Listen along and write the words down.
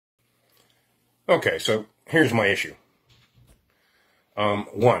Okay, so here's my issue.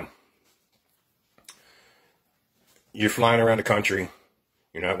 One, you're flying around the country,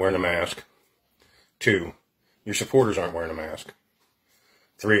 you're not wearing a mask. Two, your supporters aren't wearing a mask.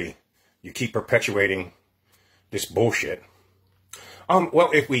 Three, you keep perpetuating this bullshit. Well,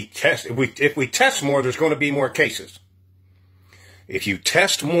 if we test more, there's going to be more cases. If you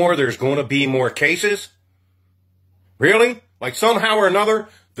test more, there's going to be more cases? Really? Like somehow or another,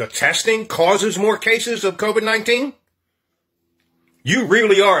 the testing causes more cases of COVID-19? You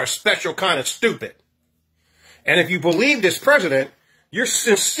really are a special kind of stupid. And if you believe this president, you're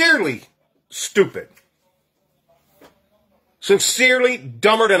sincerely stupid. Sincerely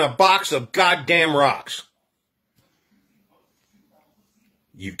dumber than a box of goddamn rocks.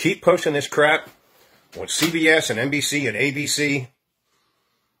 You keep posting this crap on CBS and NBC and ABC.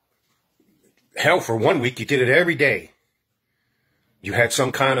 Hell, for 1 week, you did it every day. You had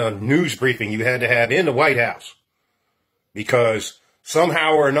some kind of news briefing you had to have in the White House. Because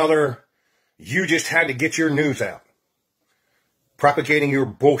somehow or another, you just had to get your news out. Propagating your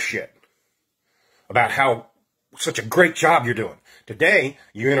bullshit about how such a great job you're doing. Today,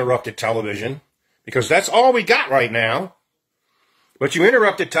 you interrupted television because that's all we got right now. But you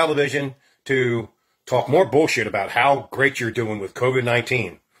interrupted television to talk more bullshit about how great you're doing with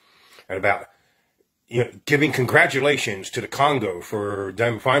COVID-19 and about giving congratulations to the Congo for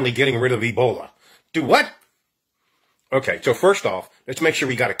them finally getting rid of Ebola. Do what? Okay, so first off, let's make sure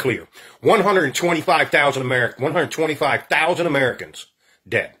we got it clear. 125,000 Americans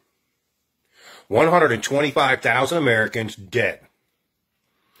dead. 125,000 Americans dead.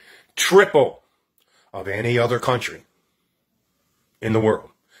 Triple of any other country in the world,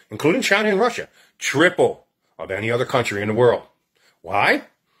 including China and Russia. Triple of any other country in the world. Why?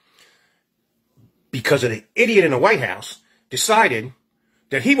 Because of the idiot in the White House decided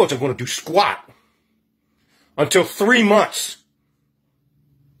that he wasn't going to do squat until 3 months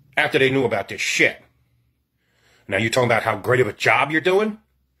after they knew about this shit. Now you're talking about how great of a job you're doing?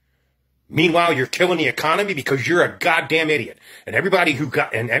 Meanwhile, you're killing the economy because you're a goddamn idiot. And everybody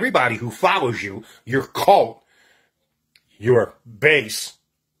who follows you, your cult, your base,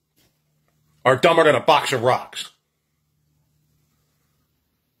 are dumber than a box of rocks.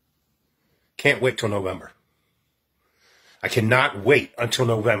 Can't wait till November. I cannot wait until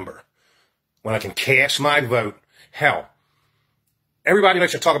November when I can cast my vote. Hell, everybody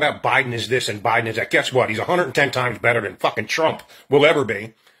likes to talk about Biden is this and Biden is that. Guess what? He's 110 times better than fucking Trump will ever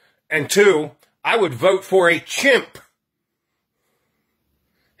be. And two, I would vote for a chimp.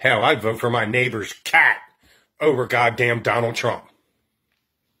 Hell, I'd vote for my neighbor's cat over goddamn Donald Trump.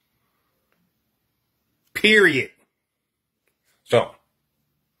 Period. So,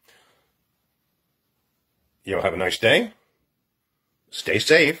 you'll have a nice day. Stay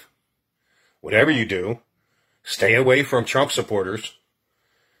safe. Whatever you do, stay away from Trump supporters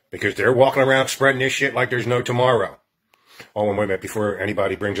because they're walking around spreading this shit like there's no tomorrow. Oh, and wait a minute, before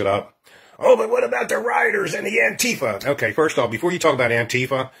anybody brings it up. Oh, but what about the rioters and the Antifa? Okay, first off, before you talk about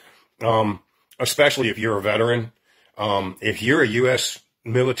Antifa, especially if you're a veteran, if you're a U.S.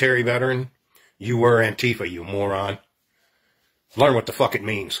 military veteran, you were Antifa, you moron. Learn what the fuck it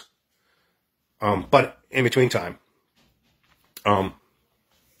means. But in between time, the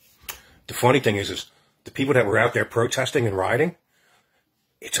funny thing is the people that were out there protesting and rioting,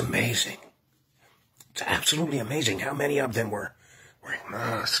 it's amazing. It's absolutely amazing how many of them were wearing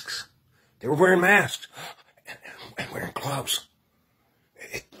masks. They were wearing masks and wearing gloves.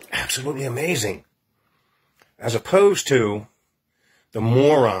 Absolutely amazing. As opposed to the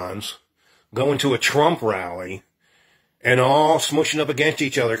morons going to a Trump rally and all smushing up against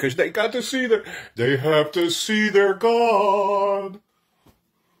each other because they have to see their God.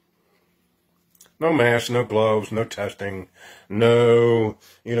 No masks, no gloves, no testing, no,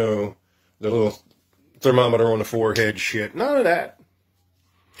 the little thermometer on the forehead shit. None of that.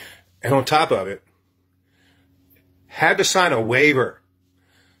 And on top of it, had to sign a waiver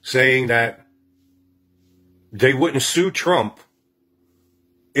saying that they wouldn't sue Trump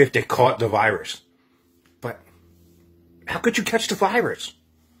if they caught the virus. But how could you catch the virus?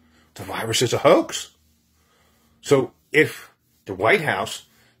 The virus is a hoax. So if the White House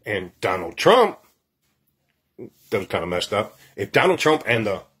and Donald Trump, that was kind of messed up, if Donald Trump and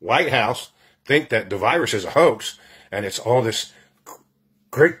the White House think that the virus is a hoax and it's all this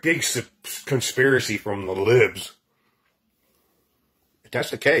great big conspiracy from the libs, if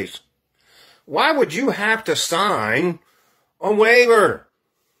that's the case, why would you have to sign a waiver?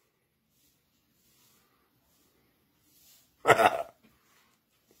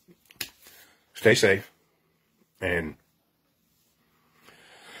 Stay safe. And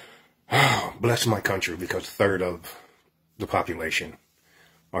bless my country because a third of the population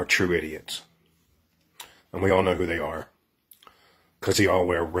are true idiots. And we all know who they are. Because they all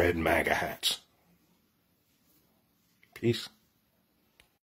wear red MAGA hats. Peace.